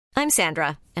I'm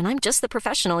Sandra, and I'm just the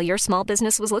professional your small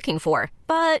business was looking for.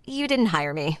 But you didn't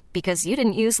hire me because you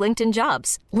didn't use LinkedIn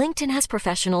Jobs. LinkedIn has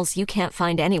professionals you can't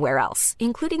find anywhere else,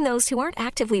 including those who aren't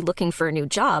actively looking for a new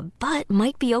job, but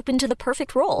might be open to the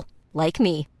perfect role, like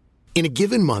me. In a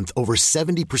given month, over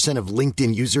 70% of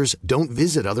LinkedIn users don't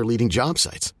visit other leading job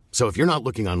sites. So if you're not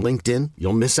looking on LinkedIn,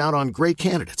 you'll miss out on great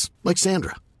candidates like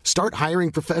Sandra. Start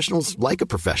hiring professionals like a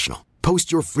professional.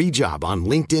 Post your free job on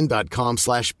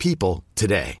linkedin.com/people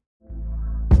today.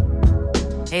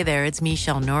 Hey there, it's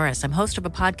Michelle Norris. I'm host of a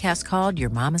podcast called Your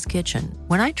Mama's Kitchen.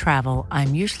 When I travel,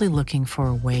 I'm usually looking for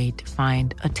a way to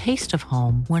find a taste of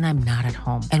home when I'm not at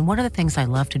home. And one of the things I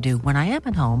love to do when I am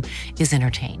at home is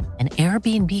entertain. And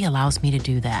Airbnb allows me to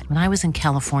do that. When I was in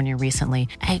California recently,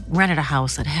 I rented a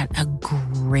house that had a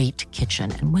great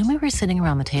kitchen. And when we were sitting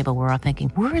around the table, we're all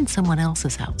thinking, we're in someone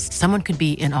else's house. Someone could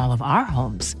be in all of our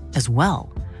homes as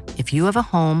well. If you have a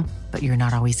home, but you're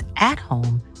not always at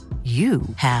home, you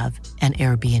have an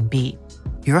Airbnb.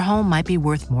 Your home might be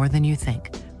worth more than you think.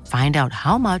 Find out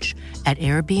how much at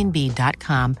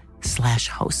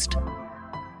airbnb.com/host.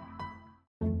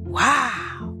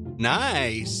 Wow.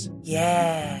 Nice.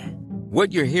 Yeah.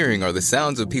 What you're hearing are the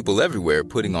sounds of people everywhere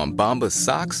putting on Bombas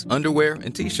socks, underwear,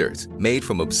 and T-shirts made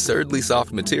from absurdly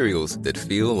soft materials that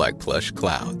feel like plush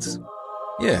clouds.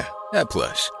 Yeah, that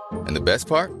plush. And the best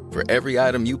part? For every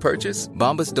item you purchase,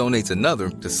 Bombas donates another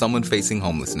to someone facing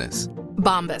homelessness.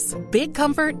 Bombas. Big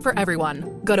comfort for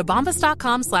everyone. Go to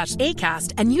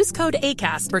bombas.com/ACAST and use code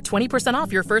ACAST for 20%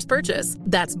 off your first purchase.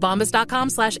 That's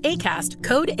bombas.com/ACAST.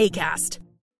 Code ACAST.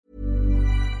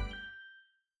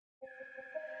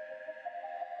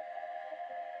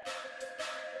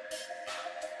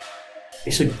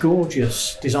 It's a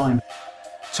gorgeous design.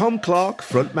 Tom Clarke,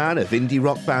 frontman of indie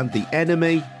rock band The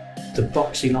Enemy, The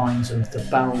boxy lines and the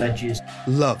barrel edges.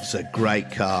 loves a great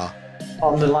car.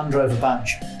 On the Land Rover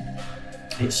badge,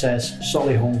 it says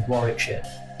Solihull, Warwickshire.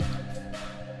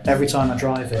 Every time I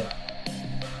drive it,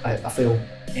 I feel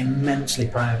immensely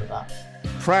proud of that.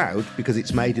 Proud because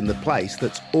it's made in the place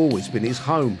that's always been his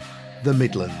home, the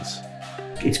Midlands.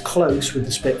 It's close with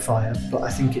the Spitfire, but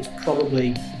I think it's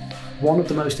probably one of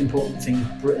the most important things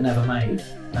Britain ever made,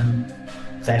 and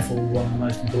therefore one of the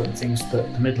most important things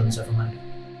that the Midlands ever made.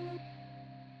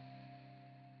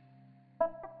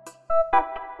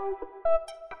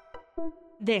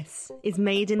 This is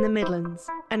Made in the Midlands,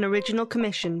 an original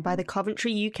commission by the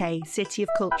Coventry UK City of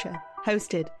Culture,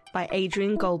 hosted by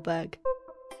Adrian Goldberg.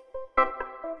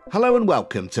 Hello and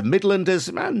welcome to Midlanders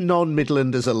and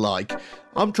non-Midlanders alike.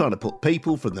 I'm trying to put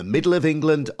people from the middle of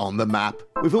England on the map.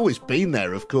 We've always been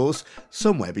there, of course,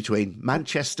 somewhere between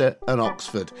Manchester and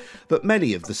Oxford. But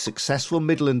many of the successful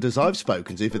Midlanders I've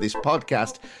spoken to for this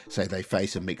podcast say they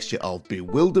face a mixture of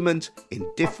bewilderment,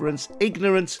 indifference,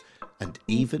 ignorance, and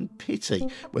even pity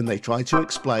when they try to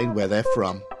explain where they're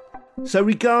from. So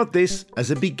regard this as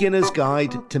a beginner's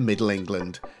guide to Middle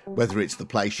England, whether it's the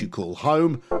place you call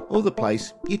home or the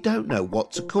place you don't know what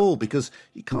to call because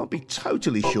you can't be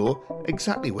totally sure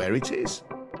exactly where it is.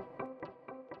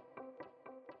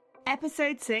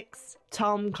 Episode 6,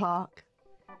 Tom Clarke.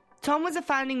 Tom was a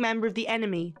founding member of The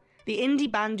Enemy, the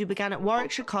indie band who began at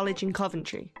Warwickshire College in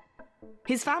Coventry.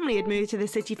 His family had moved to the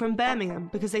city from Birmingham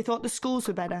because they thought the schools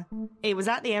were better. It was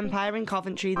at the Empire in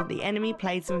Coventry that The Enemy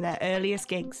played some of their earliest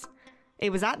gigs.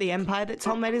 It was at the Empire that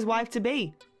Tom met his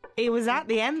wife-to-be. It was at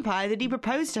the Empire that he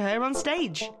proposed to her on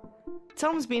stage.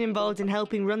 Tom's been involved in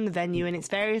helping run the venue in its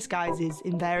various guises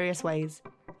in various ways.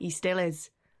 He still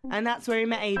is. And that's where he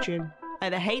met Adrian,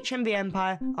 at the HMV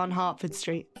Empire on Hertford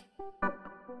Street.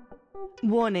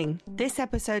 Warning, this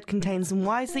episode contains some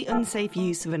wisely unsafe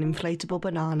use of an inflatable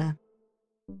banana.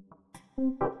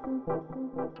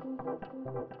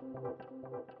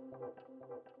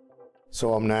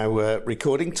 So I'm now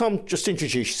recording. Tom, just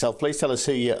introduce yourself, please. Tell us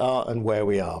who you are and where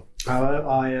we are. Hello,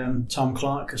 I am Tom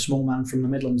Clarke, a small man from the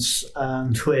Midlands,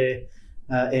 and we're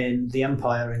in the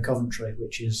Empire in Coventry,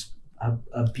 which is a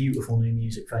beautiful new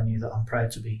music venue that I'm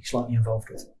proud to be slightly involved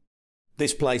with.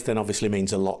 This place then obviously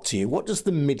means a lot to you. What does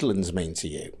the Midlands mean to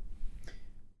you?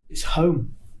 It's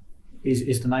home,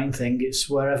 is the main thing. It's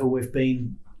wherever we've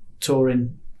been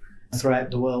touring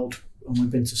throughout the world, and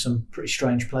we've been to some pretty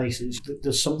strange places.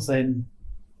 There's something,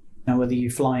 whether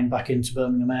you're flying back into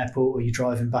Birmingham Airport or you're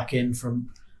driving back in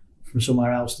from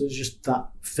somewhere else, there's just that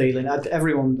feeling.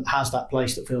 Everyone has that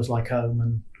place that feels like home,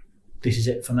 and this is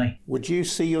it for me. Would you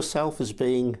see yourself as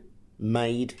being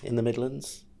made in the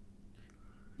Midlands?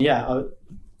 Yeah,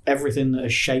 everything that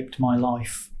has shaped my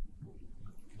life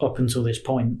up until this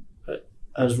point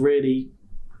has really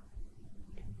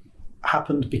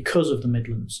happened because of the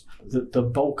Midlands. The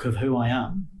bulk of who I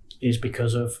am is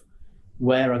because of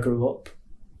where I grew up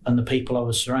and the people I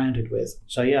was surrounded with.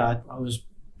 So yeah, I was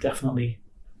definitely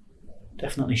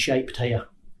shaped here.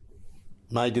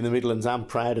 Made in the Midlands, I'm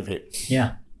proud of it.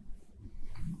 Yeah.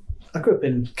 I grew up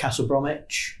in Castle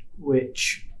Bromwich,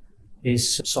 which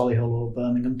is Solihull or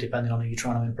Birmingham, depending on who you're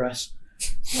trying to impress.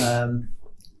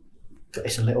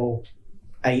 It's a little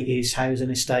 80s housing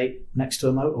estate next to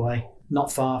a motorway,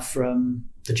 not far from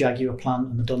the Jaguar plant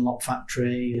and the Dunlop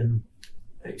factory, and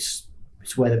it's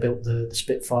where they built the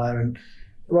Spitfire, and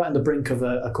right on the brink of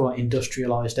a quite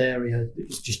industrialised area.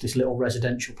 It's just this little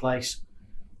residential place.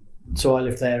 So I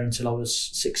lived there until I was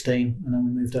 16, and then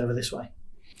we moved over this way.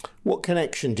 What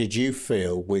connection did you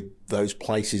feel with those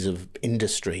places of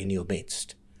industry in your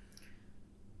midst?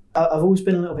 I've always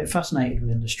been a little bit fascinated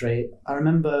with industry. I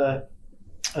remember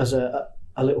as a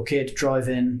little kid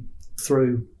driving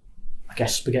through, I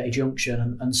guess, Spaghetti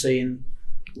Junction and seeing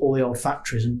all the old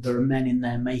factories, and there are men in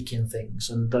there making things,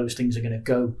 and those things are going to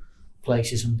go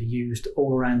places and be used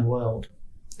all around the world.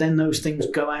 Then those things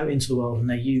go out into the world and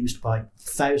they're used by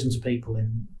thousands of people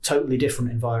in totally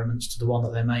different environments to the one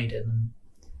that they're made in. And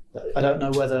I don't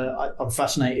know whether I'm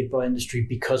fascinated by industry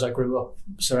because I grew up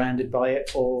surrounded by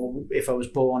it, or if I was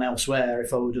born elsewhere,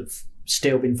 if I would have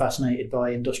still been fascinated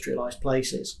by industrialised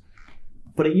places.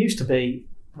 But it used to be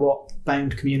what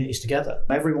bound communities together.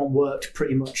 Everyone worked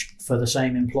pretty much for the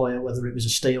same employer, whether it was a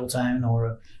steel town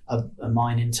or a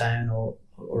mining town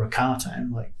or a car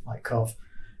town like Cov.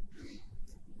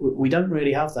 We don't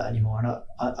really have that anymore,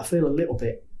 and I feel a little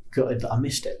bit gutted that I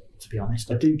missed it, to be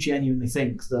honest. I do genuinely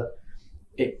think that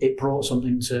it brought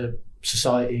something to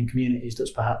society and communities that's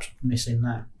perhaps missing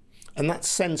now. And that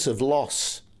sense of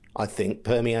loss, I think,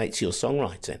 permeates your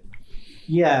songwriting.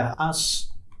 Yeah,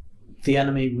 as The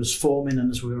Enemy was forming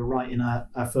and as we were writing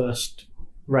our first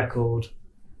record,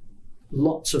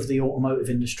 lots of the automotive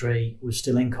industry was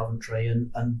still in Coventry,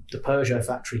 and the Peugeot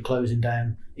factory closing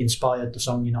down inspired the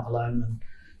song You're Not Alone. And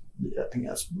I think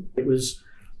it was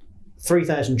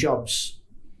 3,000 jobs,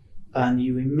 and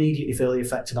you immediately feel the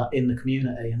effect of that in the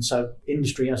community. And so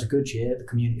industry has a good year, the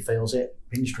community feels it.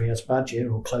 Industry has a bad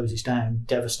year or closes down,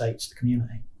 devastates the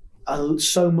community. And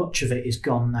so much of it is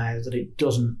gone now that it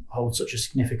doesn't hold such a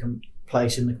significant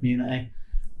place in the community.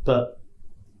 But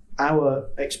our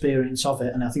experience of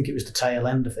it, and I think it was the tail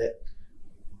end of it,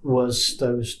 was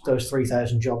those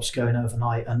 3,000 jobs going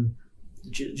overnight, and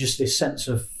just this sense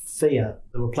of fear.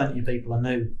 There were plenty of people I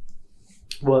knew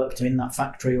worked in that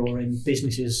factory or in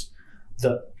businesses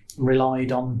that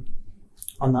relied on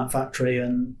that factory,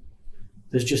 and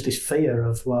there's just this fear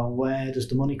of, well, where does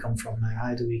the money come from now?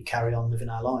 How do we carry on living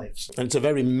our lives? And it's a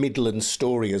very Midlands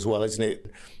story as well, isn't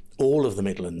it? All of the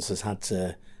Midlands has had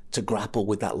to grapple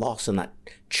with that loss and that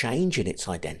change in its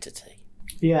identity.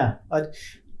 Yeah,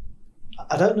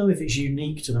 I don't know if it's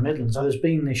unique to the Midlands. There's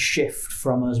been this shift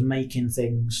from us making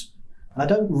things, and I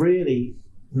don't really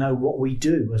know what we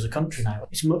do as a country now.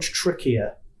 It's much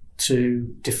trickier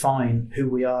to define who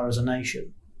we are as a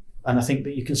nation. And I think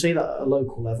that you can see that at a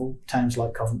local level, towns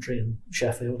like Coventry and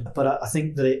Sheffield. But I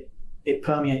think that it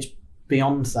permeates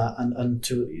beyond that, and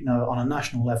to, on a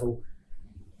national level,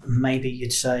 maybe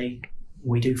you'd say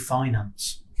we do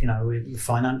finance. The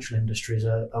financial industries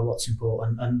are what's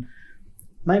important, and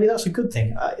maybe that's a good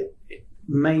thing.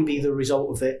 Maybe the result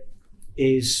of it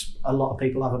is a lot of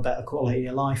people have a better quality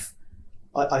of life.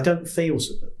 I don't feel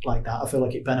like that. I feel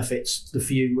like it benefits the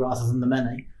few rather than the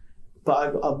many.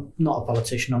 But I'm not a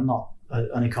politician. I'm not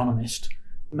an economist.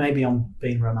 Maybe I'm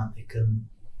being romantic, and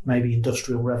maybe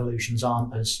industrial revolutions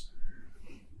aren't as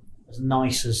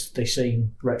nice as they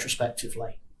seem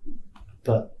retrospectively.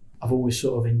 But I've always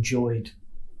sort of enjoyed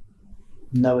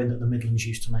knowing that the Midlands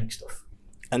used to make stuff.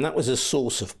 And that was a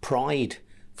source of pride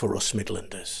for us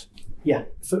Midlanders. Yeah,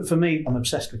 for me, I'm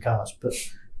obsessed with cars, but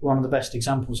one of the best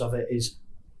examples of it is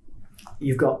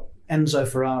you've got Enzo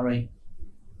Ferrari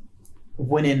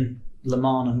winning Le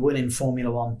Mans and winning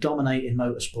Formula One, dominating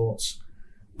motorsports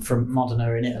from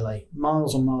Modena in Italy,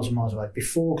 miles and miles and miles away,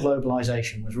 before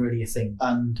globalisation was really a thing.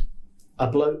 And a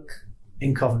bloke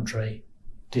in Coventry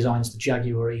designs the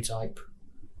Jaguar E-Type,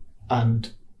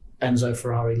 and Enzo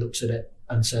Ferrari looks at it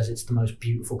and says it's the most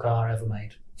beautiful car ever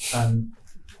made. And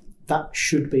that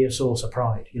should be a source of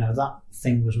pride. That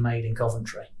thing was made in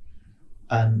Coventry.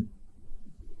 And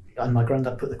my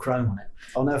granddad put the chrome on it.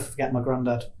 I'll never forget my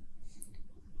granddad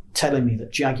telling me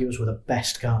that Jaguars were the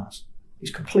best cars.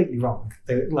 He's completely wrong.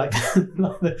 They like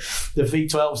the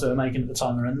V12s they were making at the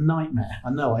time are a nightmare.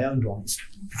 I know, I owned one.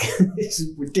 It's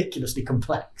ridiculously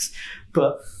complex.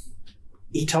 But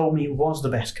he told me it was the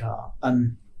best car.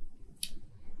 And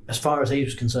as far as he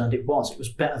was concerned, it was. It was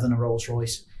better than a Rolls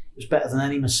Royce. It was better than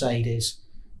any Mercedes.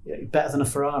 better than a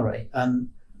Ferrari. And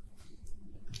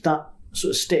that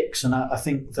sort of sticks. And I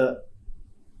think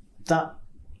that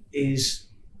is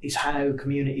how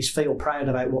communities feel proud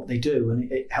about what they do,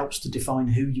 and it helps to define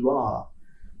who you are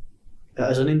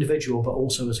as an individual, but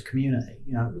also as a community.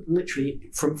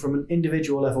 Literally from an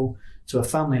individual level to a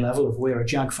family level of we're a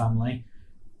Jag family,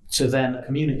 to then a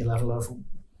community level of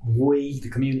we, the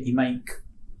community, make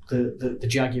the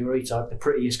Jaguar E-Type the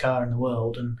prettiest car in the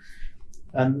world.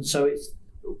 And so it's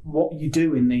what you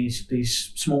do in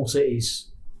these small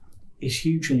cities is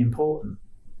hugely important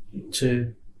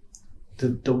to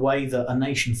the way that a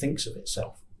nation thinks of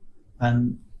itself.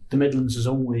 And the Midlands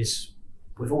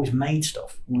we've always made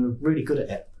stuff, and we're really good at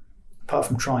it, apart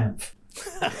from Triumph.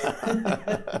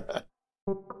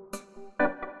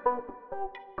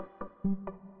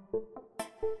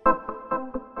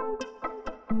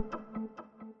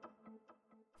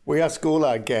 We ask all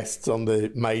our guests on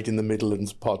the Made in the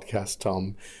Midlands podcast,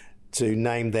 Tom, to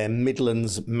name their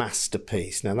Midlands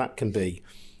masterpiece. Now, that can be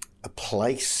a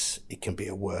place, it can be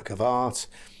a work of art.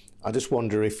 I just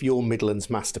wonder if your Midlands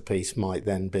masterpiece might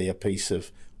then be a piece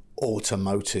of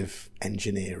automotive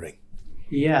engineering.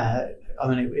 Yeah, I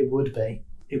mean, it would be.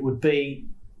 It would be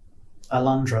a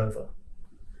Land Rover.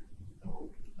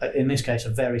 In this case, a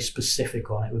very specific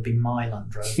one. It would be my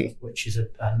Land Rover, which is a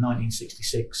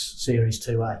 1966 Series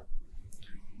 2A.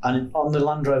 And on the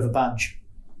Land Rover badge,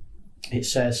 it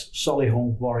says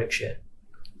Solihull, Warwickshire.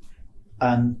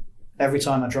 And every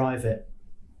time I drive it,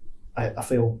 I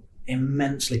feel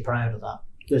immensely proud of that.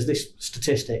 There's this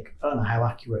statistic, I don't know how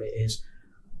accurate it is,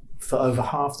 for over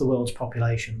half the world's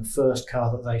population, the first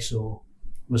car that they saw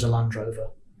was a Land Rover.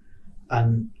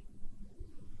 And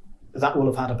that will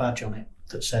have had a badge on it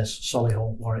that says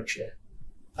Solihull, Warwickshire.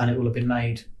 And it will have been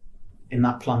made in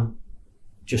that plant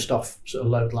just off sort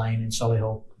of Lode Lane in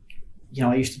Solihull.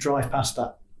 I used to drive past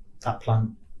that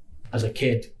plant as a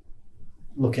kid,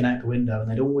 looking out the window, and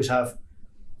they'd always have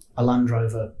a Land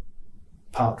Rover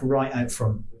parked right out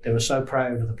front. They were so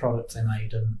proud of the product they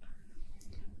made. And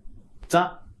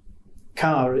that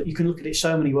car, you can look at it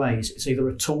so many ways. It's either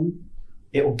a tool,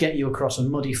 it will get you across a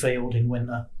muddy field in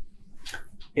winter,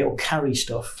 it will carry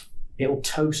stuff, it will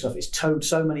tow stuff. It's towed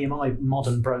so many of my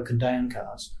modern broken down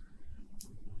cars.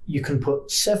 You can put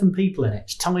 7 people in it.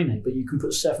 It's tiny, but you can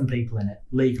put 7 people in it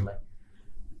legally.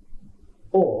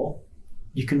 Or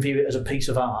you can view it as a piece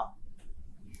of art.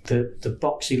 The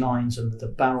boxy lines and the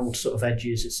barreled sort of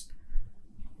edges,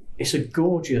 it's a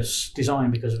gorgeous design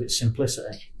because of its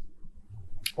simplicity.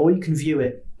 Or you can view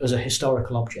it as a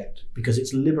historical object because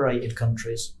it's liberated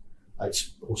countries.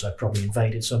 It's also probably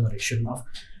invaded some that it shouldn't have,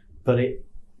 but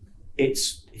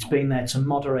it's been there to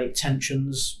moderate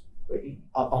tensions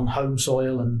on home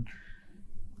soil, and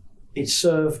it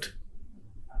served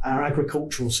our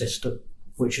agricultural system,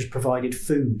 which has provided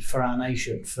food for our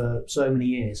nation for so many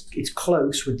years. It's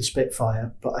close with the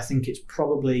Spitfire, but I think it's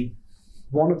probably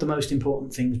one of the most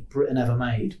important things Britain ever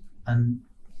made, and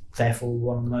therefore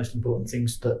one of the most important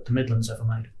things that the Midlands ever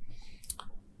made.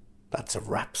 That's a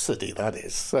rhapsody, that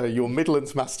is. So your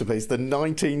Midlands masterpiece, the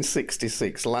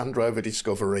 1966 Land Rover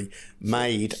Discovery,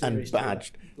 made and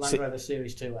badged. Land Rover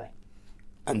Series 2A.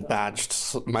 And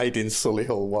badged, made in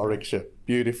Solihull, Warwickshire.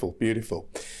 Beautiful, beautiful.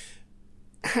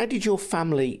 How did your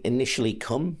family initially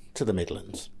come to the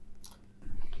Midlands?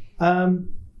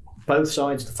 Both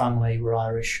sides of the family were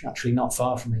Irish, actually not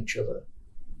far from each other.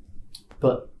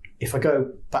 But if I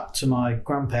go back to my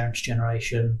grandparents'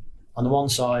 generation, on the one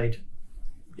side,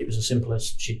 it was as simple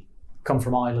as she'd come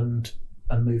from Ireland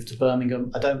and moved to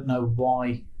Birmingham. I don't know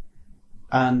why.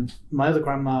 And my other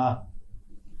grandma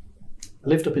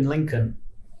lived up in Lincoln,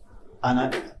 and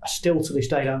I still to this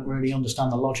day don't really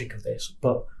understand the logic of this,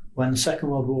 but when the Second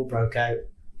World War broke out,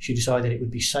 she decided it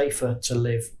would be safer to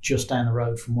live just down the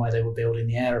road from where they were building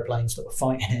the aeroplanes that were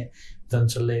fighting it than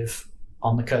to live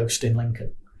on the coast in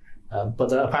Lincoln.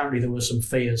 But apparently there were some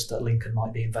fears that Lincoln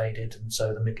might be invaded, and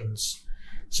so the Midlands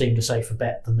seemed a safer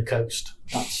bet than the coast.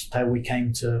 That's how we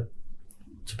came to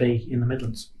be in the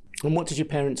Midlands. And what did your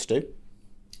parents do?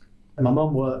 My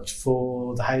mum worked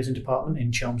for the housing department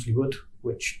in Chelmsley Wood,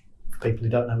 which, for people who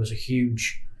don't know, was a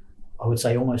huge, I would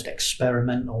say almost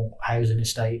experimental housing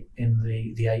estate in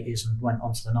the 80s and went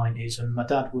on to the 90s. And my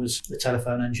dad was the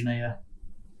telephone engineer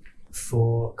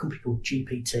for a company called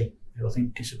GPT, who I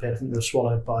think disappeared. I think they were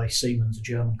swallowed by Siemens, a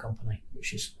German company,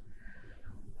 which is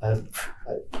a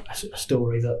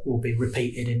story that will be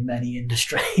repeated in many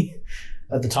industry.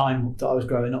 At the time that I was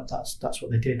growing up, that's what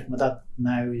they did. My dad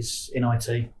now is in IT,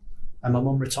 and my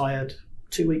mum retired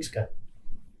 2 weeks ago.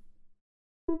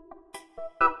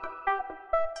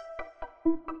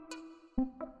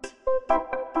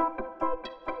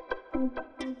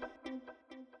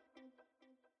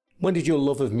 When did your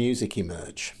love of music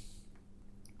emerge?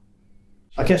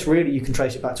 I guess really you can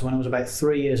trace it back to when I was about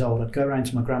 3 years old. I'd go around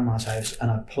to my grandma's house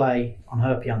and I'd play on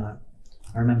her piano.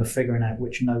 I remember figuring out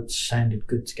which notes sounded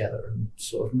good together and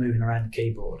sort of moving around the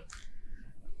keyboard.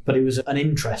 But it was an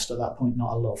interest at that point,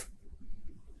 not a love.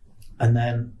 And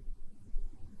then,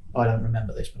 I don't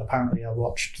remember this, but apparently I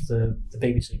watched the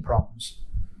BBC proms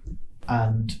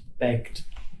and begged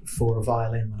for a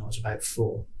violin when I was about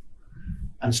 4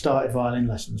 and started violin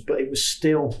lessons. But it was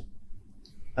still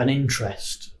an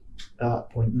interest at that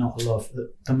point, not a love.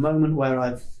 The moment where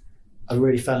I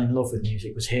really fell in love with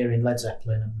music was hearing Led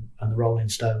Zeppelin and the Rolling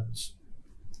Stones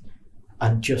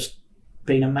and just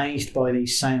being amazed by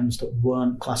these sounds that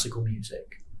weren't classical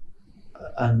music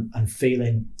and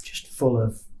feeling just full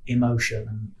of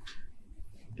emotion.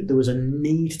 And there was a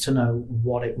need to know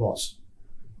what it was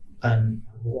and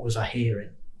what was I hearing.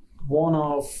 One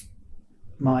of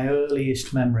my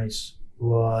earliest memories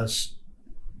was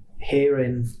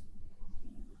hearing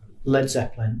Led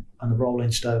Zeppelin and the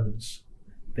Rolling Stones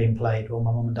being played while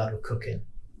my mum and dad were cooking,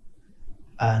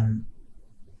 and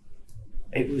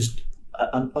it was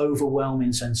an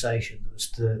overwhelming sensation. It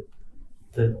was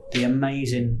the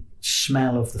amazing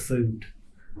smell of the food,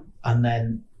 and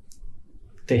then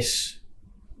this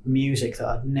music that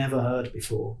I'd never heard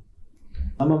before.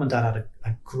 My mum and dad had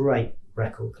a great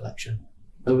record collection.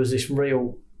 There was this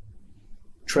real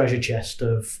treasure chest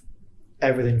of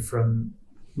everything from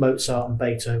Mozart and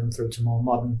Beethoven through to more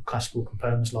modern classical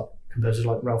composers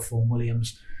like Ralph Vaughan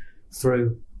Williams,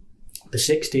 through the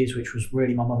 60s, which was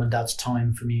really my mum and dad's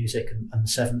time for music, and the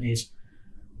 70s,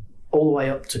 all the way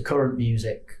up to current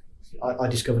music. I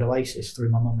discovered Oasis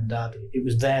through my mum and dad. It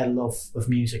was their love of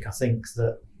music, I think,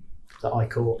 that I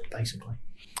caught, basically.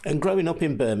 And growing up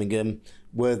in Birmingham,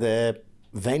 were there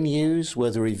venues, were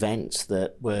there events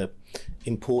that were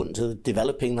important to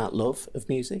developing that love of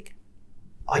music?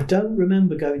 I don't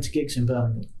remember going to gigs in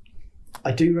Birmingham.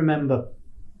 I do remember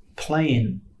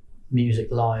playing music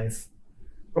live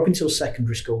up until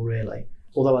secondary school, really.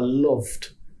 Although I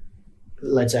loved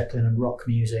Led Zeppelin and rock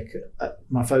music,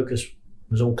 my focus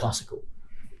was all classical.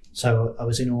 So I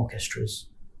was in orchestras.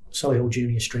 Solihull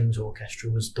Junior Strings Orchestra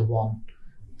was the one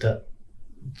that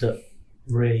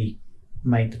really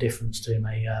made the difference to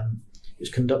me. It was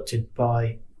conducted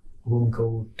by a woman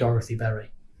called Dorothy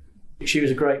Berry. She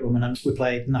was a great woman, and we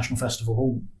played National Festival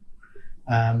Hall.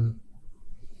 And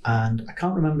I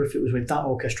can't remember if it was with that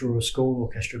orchestra or a school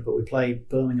orchestra, but we played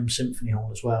Birmingham Symphony Hall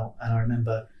as well. And I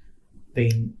remember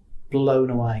being blown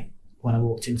away when I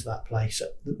walked into that place.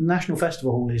 The National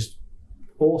Festival Hall is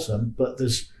awesome, but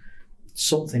there's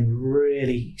something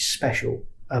really special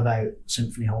about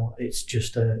Symphony Hall. It's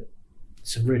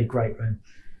a really great room.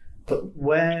 But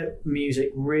where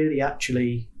music really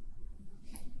actually,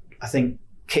 I think,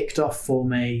 kicked off for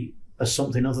me as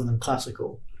something other than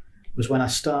classical was when I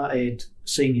started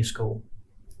senior school,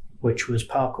 which was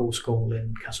Park Hall School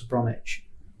in Castle Bromwich.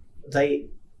 They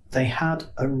had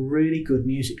a really good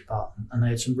music department, and they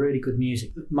had some really good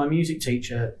music. My music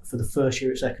teacher for the first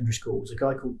year at secondary school was a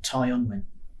guy called Ty Unwin.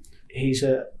 He's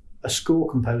a score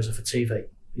composer for TV.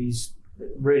 He's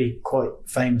really quite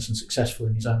famous and successful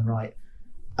in his own right,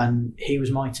 and he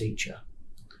was my teacher.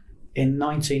 In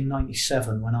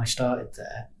 1997, when I started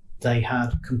there, they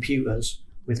had computers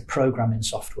with programming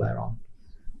software on,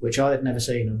 which I had never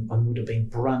seen and would have been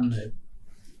brand new.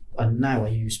 And now I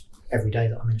use every day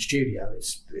that I'm in a studio.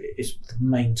 It's the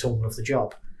main tool of the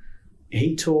job.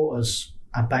 He taught us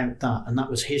about that, and that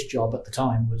was his job at the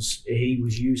time. He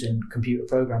was using computer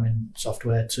programming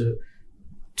software to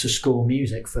score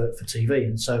music for TV,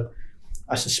 and so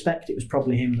I suspect it was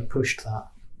probably him that pushed that.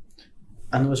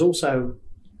 And there was also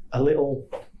a little,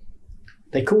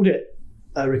 they called it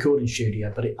a recording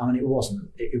studio, but it wasn't.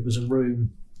 It was a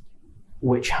room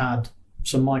which had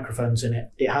some microphones in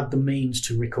it. It had the means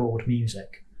to record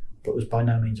music, but was by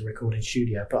no means a recording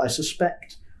studio. But I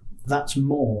suspect that's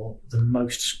more than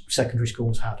most secondary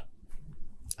schools had.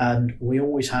 And we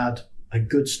always had a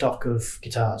good stock of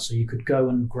guitars, so you could go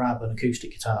and grab an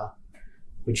acoustic guitar,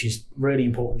 which is really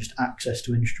important. Just access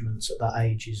to instruments at that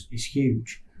age is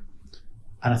huge.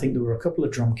 And I think there were a couple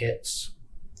of drum kits.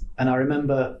 And I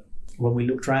remember when we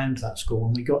looked around that school,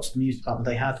 when we got to the music department,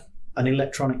 they had an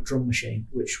electronic drum machine,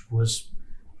 which was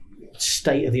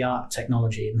state-of-the-art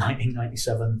technology in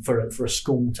 1997 for a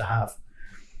school to have.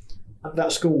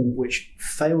 That school, which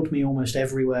failed me almost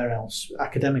everywhere else,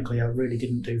 academically I really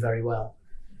didn't do very well,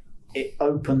 it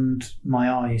opened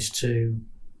my eyes to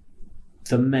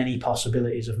the many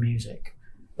possibilities of music.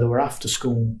 There were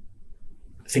after-school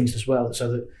things as well,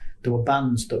 so that there were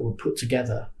bands that were put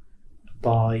together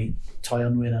by Ty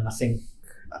Unwin, and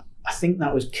I I think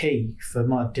that was key for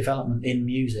my development in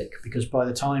music, because by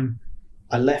the time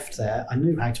I left there, I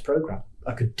knew how to program.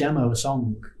 I could demo a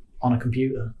song on a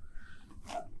computer.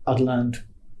 I'd learned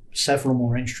several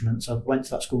more instruments. I went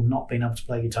to that school not being able to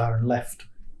play guitar and left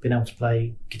being able to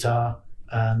play guitar,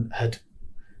 and had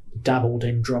dabbled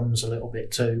in drums a little bit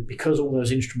too, because all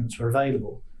those instruments were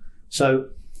available. So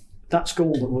that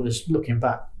school that was, looking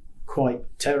back, quite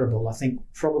terrible, I think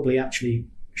probably actually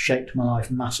shaped my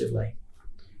life massively.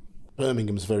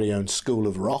 Birmingham's very own school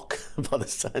of rock, by the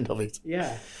sound of it.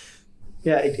 Yeah,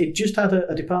 it just had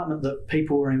a department that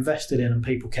people were invested in and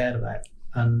people cared about.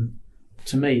 And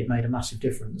to me, it made a massive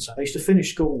difference. I used to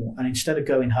finish school, and instead of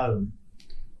going home,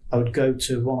 I would go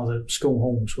to one of the school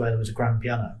halls where there was a grand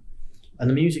piano. And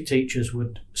the music teachers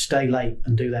would stay late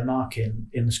and do their marking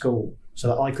in the school so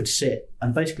that I could sit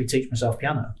and basically teach myself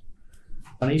piano.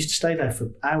 And I used to stay there for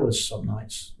hours some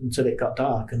nights until it got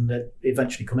dark, and they'd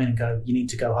eventually come in and go, "You need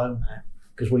to go home now,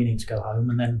 because we need to go home."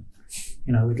 And then,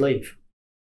 we'd leave.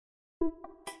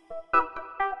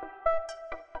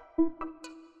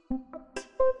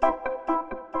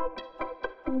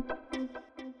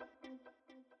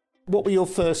 What were your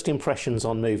first impressions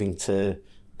on moving to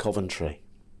Coventry?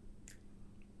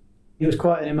 It was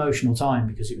quite an emotional time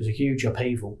because it was a huge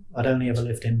upheaval. I'd only ever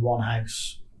lived in one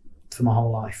house for my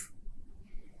whole life.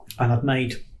 And I'd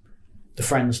made the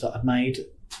friends that I'd made.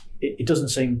 It doesn't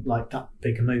seem like that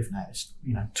big a move now. It's,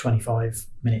 25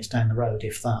 minutes down the road,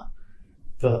 if that.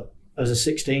 But as a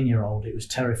 16-year-old, it was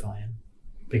terrifying,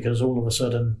 because all of a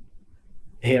sudden,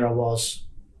 here I was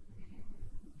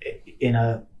in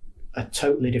a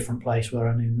totally different place where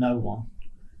I knew no one.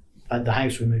 And the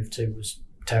house we moved to was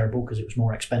terrible because it was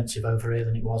more expensive over here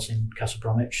than it was in Castle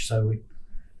Bromwich, so we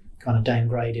kind of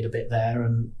downgraded a bit there,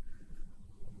 and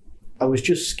I was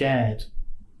just scared,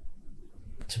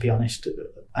 to be honest,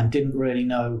 and didn't really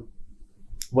know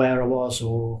where I was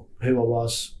or who I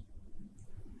was.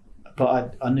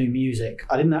 But I knew music.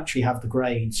 I didn't actually have the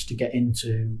grades to get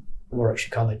into Warwickshire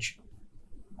College,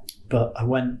 but I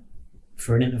went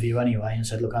for an interview anyway and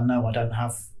said, "Look, I know I don't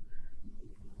have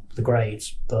the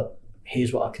grades, but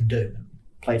here's what I can do." And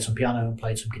played some piano and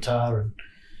played some guitar, and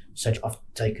said I've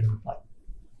taken like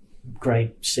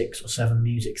grade 6 or 7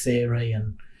 music theory,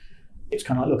 and it's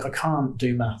kind of like, look, I can't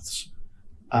do maths,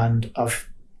 and I've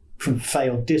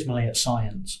failed dismally at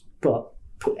science, but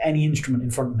put any instrument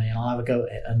in front of me and I'll have a go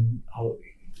at it, and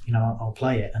I'll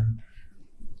play it.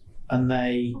 And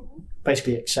they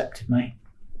basically accepted me,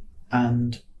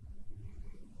 and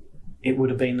it would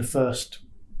have been the first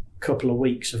couple of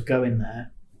weeks of going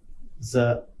there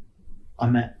that I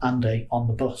met Andy on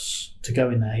the bus to go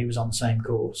in there. He was on the same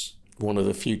course. One of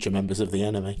the future members of the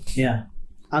Enemy. Yeah.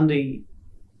 Andy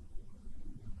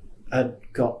had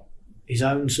got his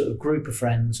own sort of group of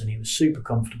friends, and he was super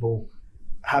comfortable,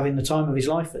 having the time of his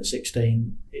life at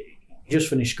 16. He just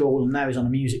finished school, and now he's on a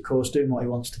music course doing what he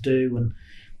wants to do. And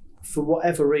for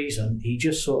whatever reason, he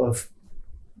just sort of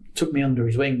took me under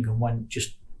his wing and went,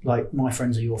 just like, my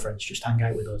friends are your friends, just hang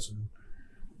out with us, and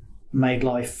made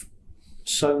life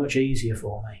so much easier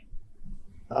for me.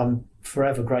 I'm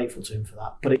forever grateful to him for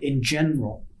that. But in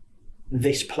general,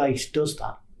 this place does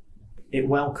that. It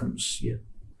welcomes you,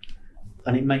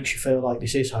 and it makes you feel like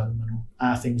this is home and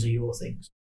our things are your things.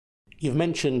 You've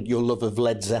mentioned your love of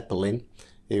Led Zeppelin,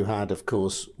 who had, of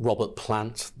course, Robert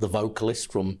Plant, the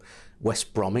vocalist from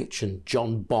West Bromwich, and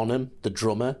John Bonham, the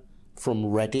drummer from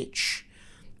Redditch.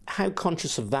 How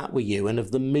conscious of that were you, and of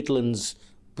the Midlands'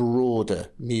 broader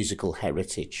musical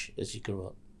heritage as you grew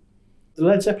up? The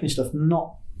Led Zeppelin stuff,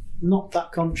 not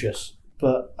that conscious,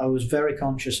 but I was very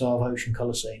conscious of Ocean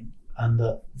Colour Scene, and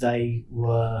that they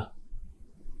were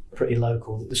pretty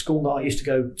local. The school that I used to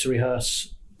go to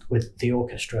rehearse with, the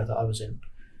orchestra that I was in,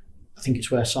 I think it's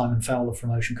where Simon Fowler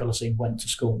from Ocean Colour Scene went to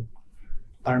school.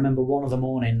 I remember one of the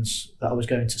mornings that I was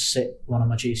going to sit one of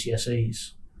my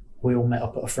GCSEs, we all met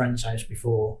up at a friend's house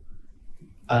before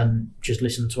and just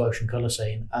listened to Ocean Colour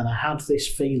Scene, and I had this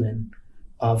feeling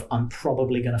of, I'm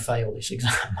probably going to fail this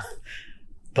exam,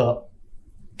 but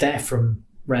they're from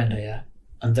round here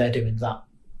and they're doing that,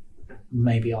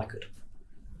 maybe I could.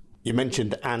 You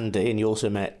mentioned Andy, and you also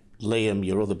met Liam,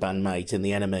 your other bandmate in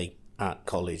the Enemy, at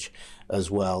college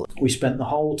as well. We spent the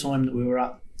whole time that we were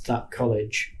at that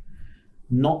college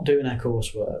not doing our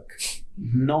coursework,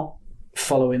 not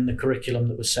following the curriculum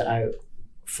that was set out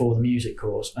for the music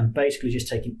course, and basically just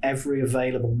taking every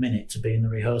available minute to be in the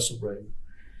rehearsal room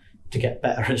to get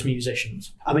better as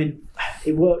musicians. I mean,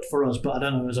 it worked for us, but I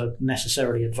don't know as I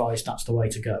necessarily advised that's the way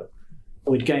to go.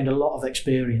 We'd gained a lot of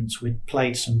experience, we'd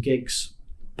played some gigs,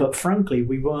 but frankly,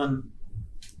 we weren't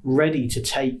ready to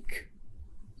take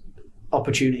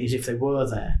opportunities if they were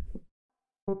there.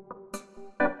 We're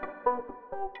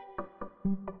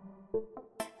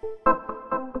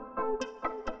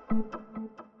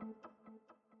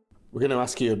going to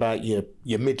ask you about your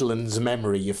Midlands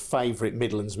memory, your favourite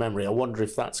Midlands memory. I wonder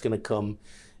if that's going to come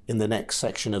in the next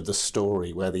section of the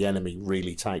story where the enemy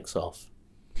really takes off.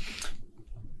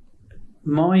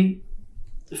 My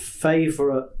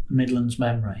favourite Midlands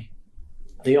memory,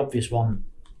 the obvious one,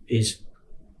 is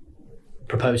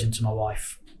proposing to my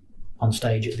wife on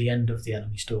stage at the end of the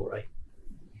enemy story.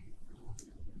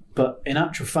 But in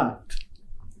actual fact,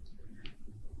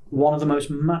 one of the most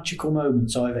magical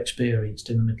moments I've experienced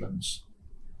in the Midlands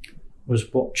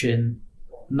was watching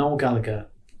Noel Gallagher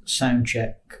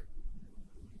soundcheck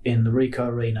in the Ricoh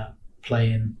Arena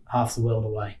playing Half the World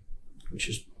Away, which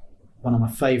is one of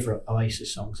my favourite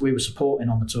Oasis songs. We were supporting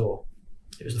on the tour.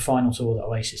 It was the final tour that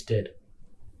Oasis did.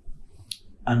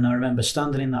 And I remember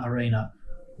standing in that arena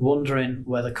wondering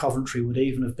whether Coventry would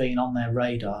even have been on their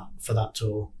radar for that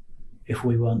tour if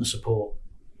we weren't the support,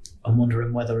 and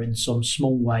wondering whether in some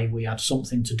small way we had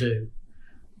something to do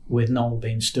with Noel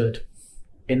being stood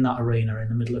in that arena in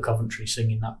the middle of Coventry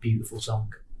singing that beautiful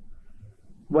song.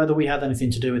 Whether we had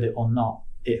anything to do with it or not,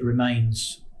 it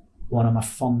remains one of my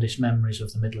fondest memories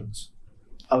of the Midlands.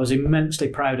 I was immensely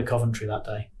proud of Coventry that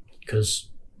day,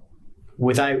 because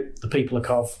without the people of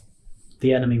Cov,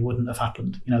 the enemy wouldn't have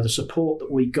happened. You know, the support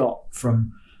that we got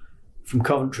from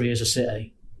Coventry as a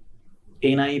city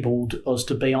enabled us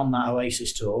to be on that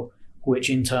Oasis tour,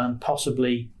 which in turn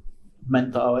possibly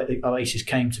meant that Oasis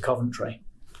came to Coventry.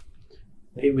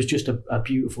 It was just a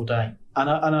beautiful day. And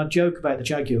I joke about the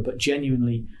Jaguar, but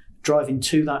genuinely driving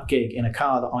to that gig in a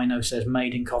car that I know says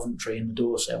 "Made in Coventry" in the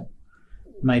door sill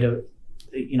it made it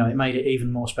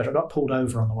even more special. I got pulled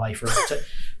over on the way for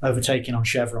overtaking on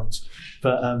chevrons,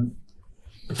 but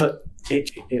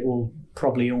it will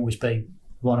probably always be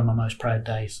one of my most proud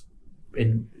days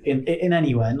in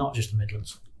anywhere, not just the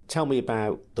Midlands. Tell me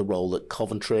about the role that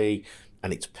Coventry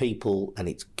and its people and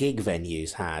its gig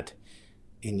venues had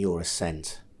in your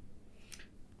ascent.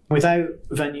 Without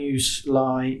venues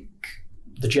like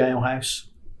the Jailhouse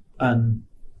and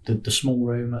the small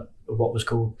room at what was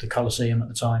called the Coliseum at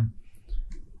the time,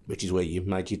 which is where you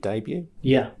made your debut?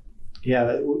 Yeah.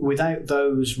 Without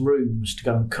those rooms to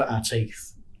go and cut our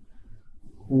teeth,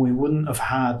 we wouldn't have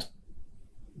had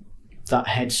that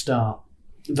head start.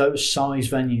 Those size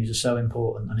venues are so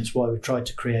important, and it's why we've tried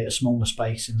to create a smaller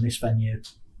space in this venue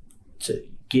to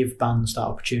give bands that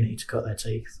opportunity to cut their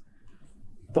teeth.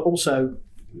 But also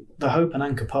the Hope and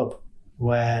Anchor pub,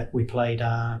 where we played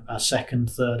our second,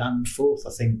 third and fourth, I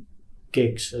think,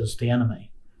 gigs as the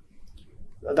enemy.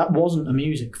 That wasn't a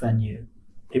music venue.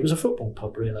 It was a football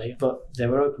pub, really, but they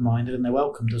were open-minded and they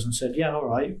welcomed us and said, yeah, all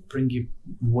right, bring your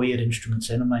weird instruments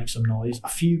in and make some noise. A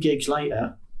few gigs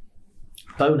later,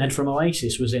 Bonehead from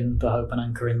Oasis was in the Hope and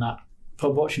Anchor in that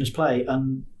pub watching us play,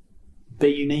 and Be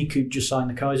Unique, who just signed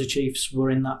the Kaiser Chiefs, were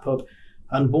in that pub,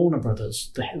 and Warner Brothers,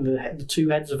 the two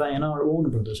heads of A&R at Warner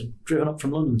Brothers, had driven up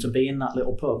from London to be in that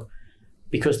little pub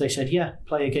because they said, yeah,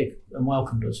 play a gig, and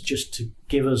welcomed us, just to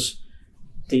give us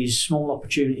these small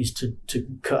opportunities to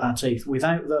cut our teeth.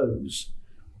 Without those,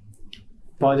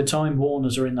 by the time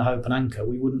Warners are in the Hope and Anchor,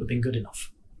 we wouldn't have been good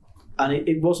enough. And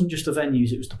it wasn't just the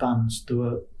venues, it was the bands.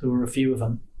 There were a few of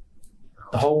them.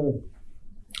 The whole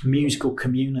musical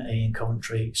community in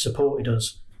Coventry supported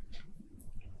us,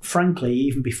 frankly,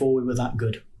 even before we were that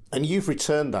good. And you've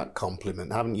returned that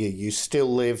compliment, haven't you? You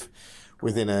still live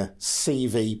within a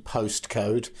CV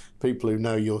postcode. People who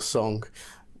know your song,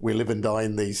 We Live and Die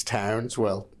in These Towns,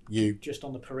 well, you... Just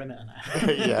on the perimeter now.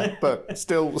 Yeah, but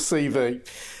still CV.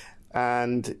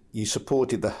 And you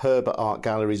supported the Herbert Art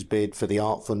Gallery's bid for the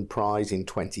Art Fund Prize in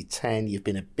 2010. You've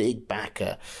been a big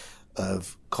backer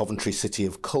of Coventry City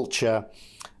of Culture.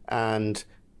 And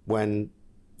when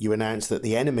you announced that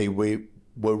the enemy were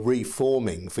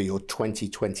reforming for your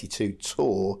 2022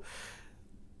 tour,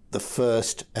 the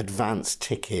first advance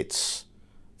tickets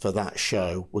for that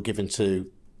show were given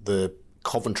to the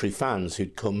Coventry fans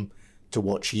who'd come to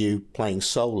watch you playing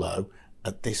solo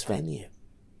at this venue.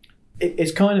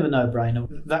 It's kind of a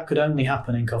no-brainer. That could only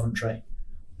happen in Coventry.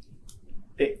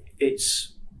 It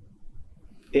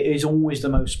is always the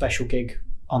most special gig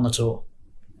on the tour.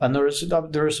 And there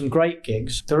are some great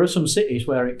gigs. There are some cities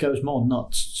where it goes more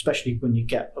nuts, especially when you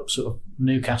get up sort of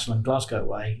Newcastle and Glasgow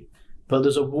way. But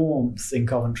there's a warmth in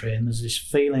Coventry, and there's this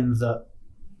feeling that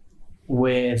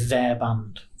we're their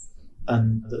band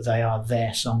and that they are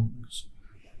their songs.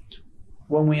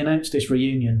 When we announced this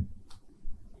reunion,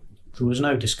 there was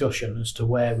no discussion as to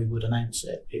where we would announce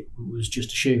it. It was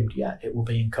just assumed, it will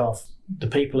be in Cov. The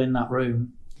people in that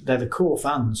room, they're the core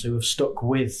fans who have stuck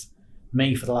with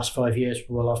me for the last 5 years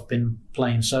while I've been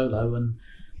playing solo, and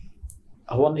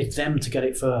I wanted them to get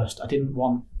it first. I didn't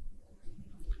want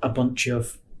a bunch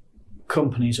of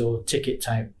companies or ticket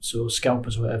touts or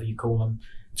scalpers, or whatever you call them,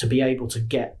 to be able to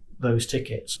get those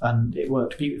tickets. And it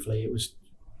worked beautifully. It was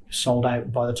sold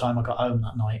out by the time I got home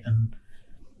that night, and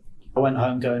I went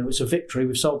home going, it's a victory,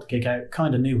 we've sold the gig out.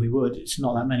 Kind of knew we would. It's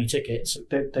not that many tickets.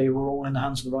 They were all in the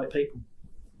hands of the right people.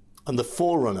 And the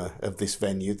forerunner of this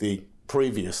venue, the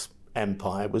previous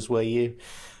Empire, was where you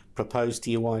proposed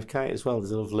to your wife Kate as well.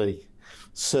 There's a lovely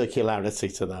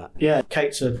circularity to that. Yeah,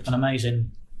 Kate's an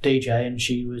amazing DJ, and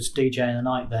she was DJing the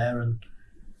night there, and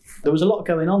there was a lot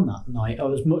going on that night. I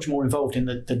was much more involved in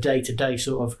the day-to-day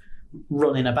sort of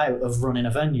running about of running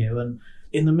a venue, and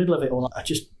in the middle of it all, I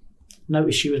just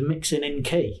noticed she was mixing in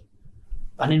key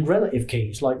and in relative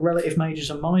keys, like relative majors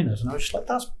and minors, and I was just like,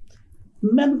 that's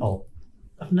mental.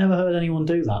 I've never heard anyone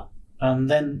do that. And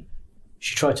then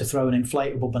she tried to throw an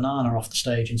inflatable banana off the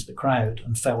stage into the crowd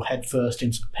and fell headfirst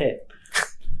into the pit.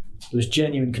 There was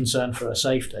genuine concern for her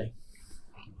safety,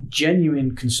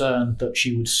 genuine concern that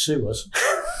she would sue us.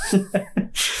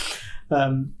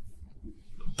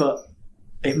 But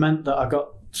it meant that I got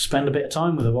to spend a bit of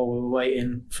time with her while we were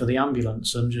waiting for the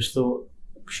ambulance, and just thought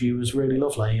she was really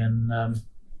lovely, and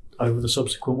over the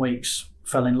subsequent weeks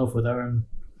fell in love with her,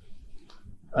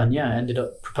 and yeah, ended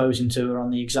up proposing to her on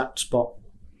the exact spot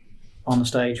on the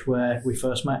stage where we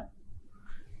first met,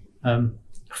 a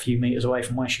few metres away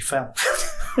from where she fell.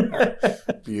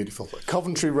 Beautiful. A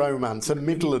Coventry romance, a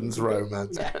Midlands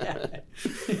romance.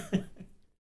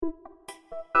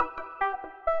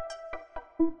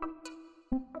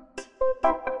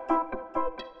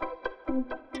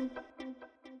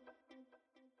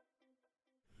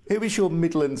 Who is your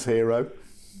Midlands hero?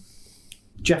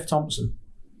 Jeff Thompson.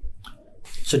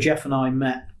 So Jeff and I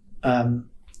met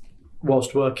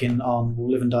whilst working on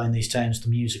We'll Live and Die in These Towns, the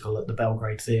musical at the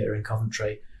Belgrade Theatre in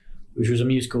Coventry, which was a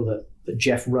musical that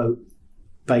Jeff wrote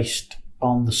based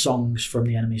on the songs from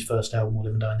the Enemy's first album, We'll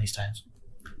Live and Die in These Towns.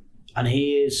 And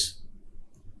he is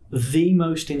the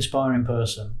most inspiring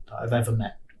person that I've ever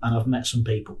met, and I've met some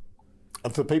people.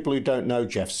 And for people who don't know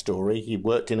Jeff's story, he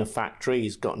worked in a factory.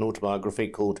 He's got an autobiography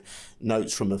called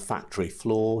Notes from a Factory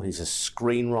Floor. He's a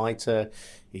screenwriter.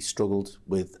 He struggled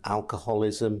with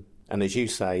alcoholism. And as you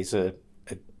say, he's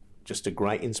just a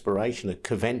great inspiration, a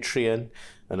Coventrian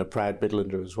and a proud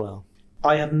Midlander as well.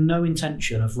 I had no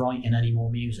intention of writing any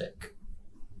more music.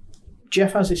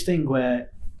 Jeff has this thing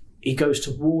where he goes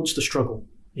towards the struggle.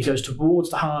 He goes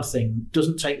towards the hard thing,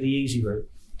 doesn't take the easy route.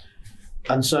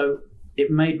 And so it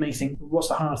made me think, what's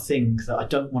the hard thing that I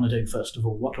don't want to do, first of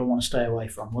all? What do I want to stay away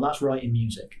from? Well, that's writing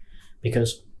music,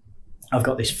 because I've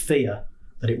got this fear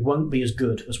that it won't be as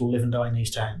good as We'll Live and Die in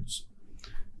These Towns.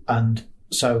 And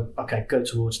so, okay, go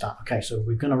towards that. Okay, so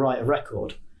we're going to write a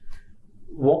record.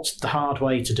 What's the hard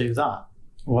way to do that?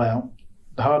 Well,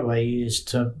 the hard way is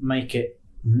to make it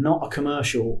not a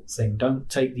commercial thing. Don't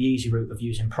take the easy route of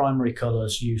using primary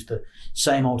colours, use the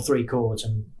same old 3 chords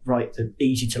and write the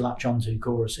easy to latch onto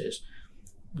choruses.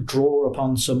 Draw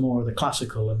upon some more of the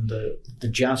classical and the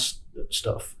jazz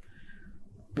stuff,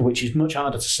 which is much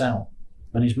harder to sell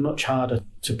and is much harder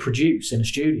to produce in a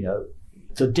studio.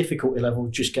 The difficulty level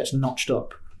just gets notched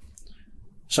up.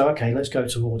 So, okay, let's go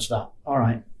towards that. All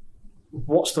right,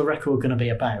 what's the record going to be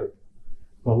about?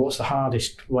 Well, what's the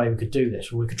hardest way we could do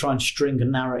this? Well, we could try and string a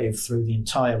narrative through the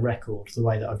entire record, the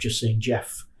way that I've just seen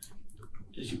Jeff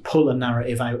pull a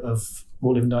narrative out of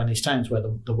We'll Live and Die in These Towns, where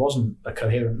there wasn't a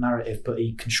coherent narrative, but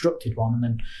he constructed one and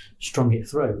then strung it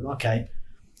through. Okay,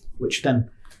 which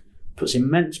then puts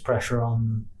immense pressure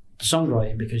on the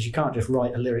songwriting, because you can't just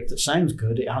write a lyric that sounds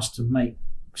good. It has to make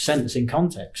sense in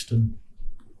context. And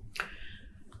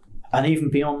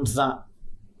even beyond that,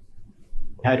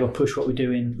 how do I push what we're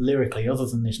doing lyrically other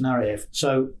than this narrative?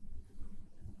 So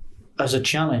as a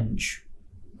challenge,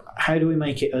 how do we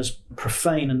make it as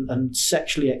profane and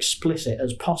sexually explicit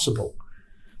as possible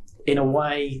in a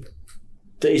way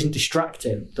that isn't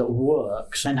distracting, that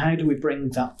works? And how do we bring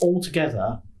that all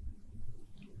together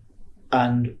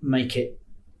and make it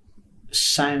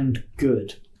sound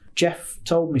good? Jeff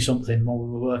told me something while we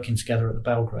were working together at the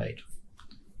Belgrade.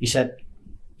 He said,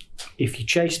 if you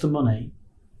chase the money,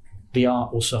 the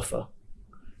art will suffer.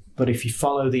 But if you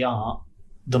follow the art,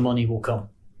 the money will come.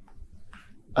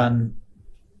 And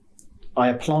I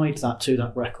applied that to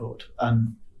that record,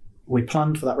 and we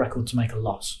planned for that record to make a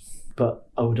loss, but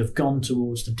I would have gone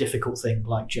towards the difficult thing,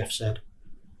 like Jeff said.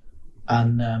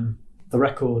 And the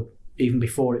record, even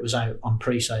before it was out on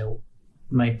pre-sale,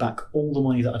 made back all the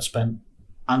money that I'd spent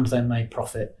and then made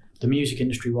profit. The music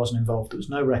industry wasn't involved. There was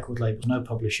no record labels, no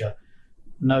publisher,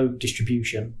 no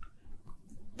distribution.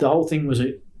 the whole thing was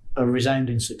a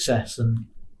resounding success, and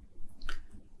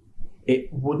it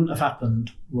wouldn't have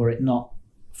happened were it not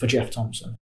for Jeff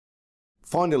Thompson.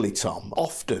 Finally, Tom,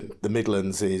 often the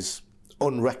Midlands is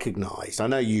unrecognised. I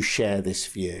know you share this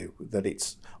view, that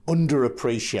it's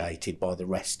underappreciated by the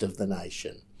rest of the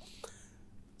nation.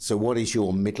 So what is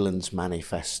your Midlands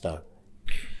manifesto?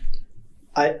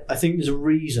 I think there's a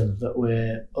reason that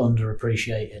we're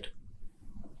underappreciated.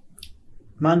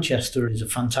 Manchester is a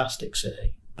fantastic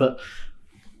city, but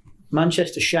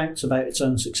Manchester shouts about its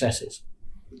own successes.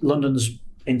 London's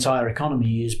entire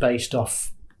economy is based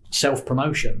off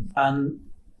self-promotion, and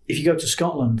if you go to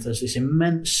Scotland, there's this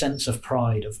immense sense of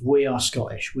pride of we are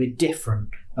Scottish, we're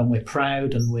different, and we're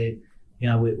proud, and we're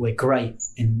great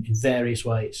in various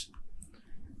ways.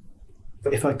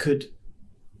 But if I could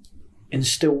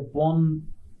instill one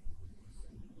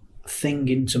thing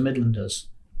into Midlanders,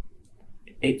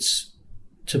 it's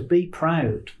to be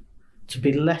proud, to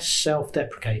be less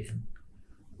self-deprecating.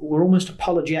 We're almost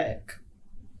apologetic.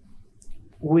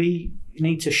 We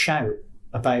need to shout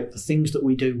about the things that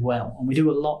we do well, and we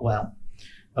do a lot well,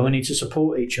 and we need to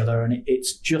support each other, and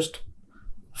it's just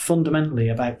fundamentally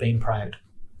about being proud.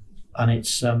 And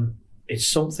it's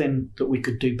something that we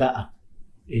could do better,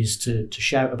 is to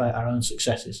shout about our own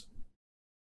successes.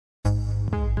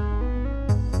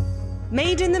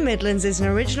 Made in the Midlands is an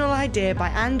original idea by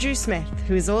Andrew Smith,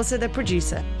 who is also the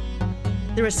producer.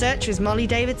 The researcher is Molly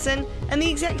Davidson, and the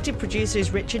executive producer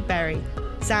is Richard Berry.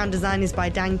 Sound design is by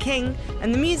Dan King,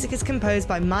 and the music is composed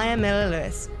by Maya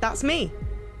Miller-Lewis. That's me.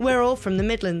 We're all from the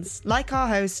Midlands, like our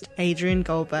host, Adrian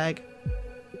Goldberg.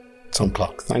 Tom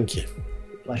Clarke, thank you.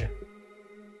 Pleasure.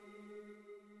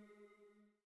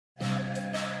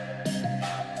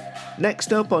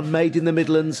 Next up on Made in the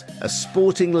Midlands, a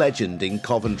sporting legend in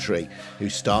Coventry who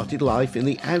started life in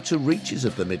the outer reaches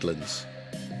of the Midlands.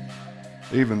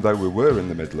 Even though we were in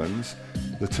the Midlands,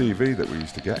 the TV that we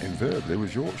used to get invariably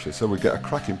was Yorkshire. So we'd get a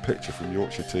cracking picture from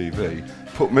Yorkshire TV,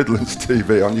 put Midlands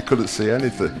TV on, you couldn't see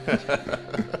anything.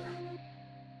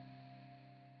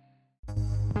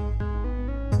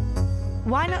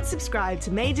 Why not subscribe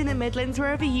to Made in the Midlands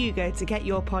wherever you go to get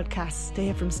your podcasts, to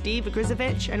hear from Steve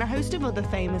Ogrizovich and a host of other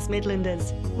famous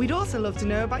Midlanders. We'd also love to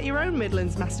know about your own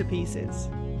Midlands masterpieces.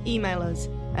 Email us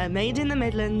at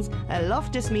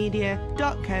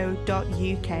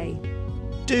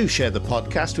madeinthemidlands@loftusmedia.co.uk. Do share the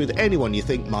podcast with anyone you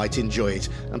think might enjoy it,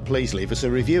 and please leave us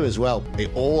a review as well.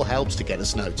 It all helps to get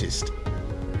us noticed.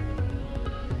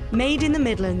 Made in the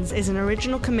Midlands is an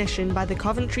original commission by the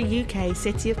Coventry UK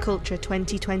City of Culture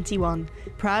 2021,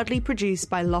 proudly produced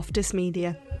by Loftus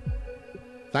Media.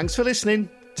 Thanks for listening.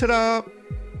 Ta-da!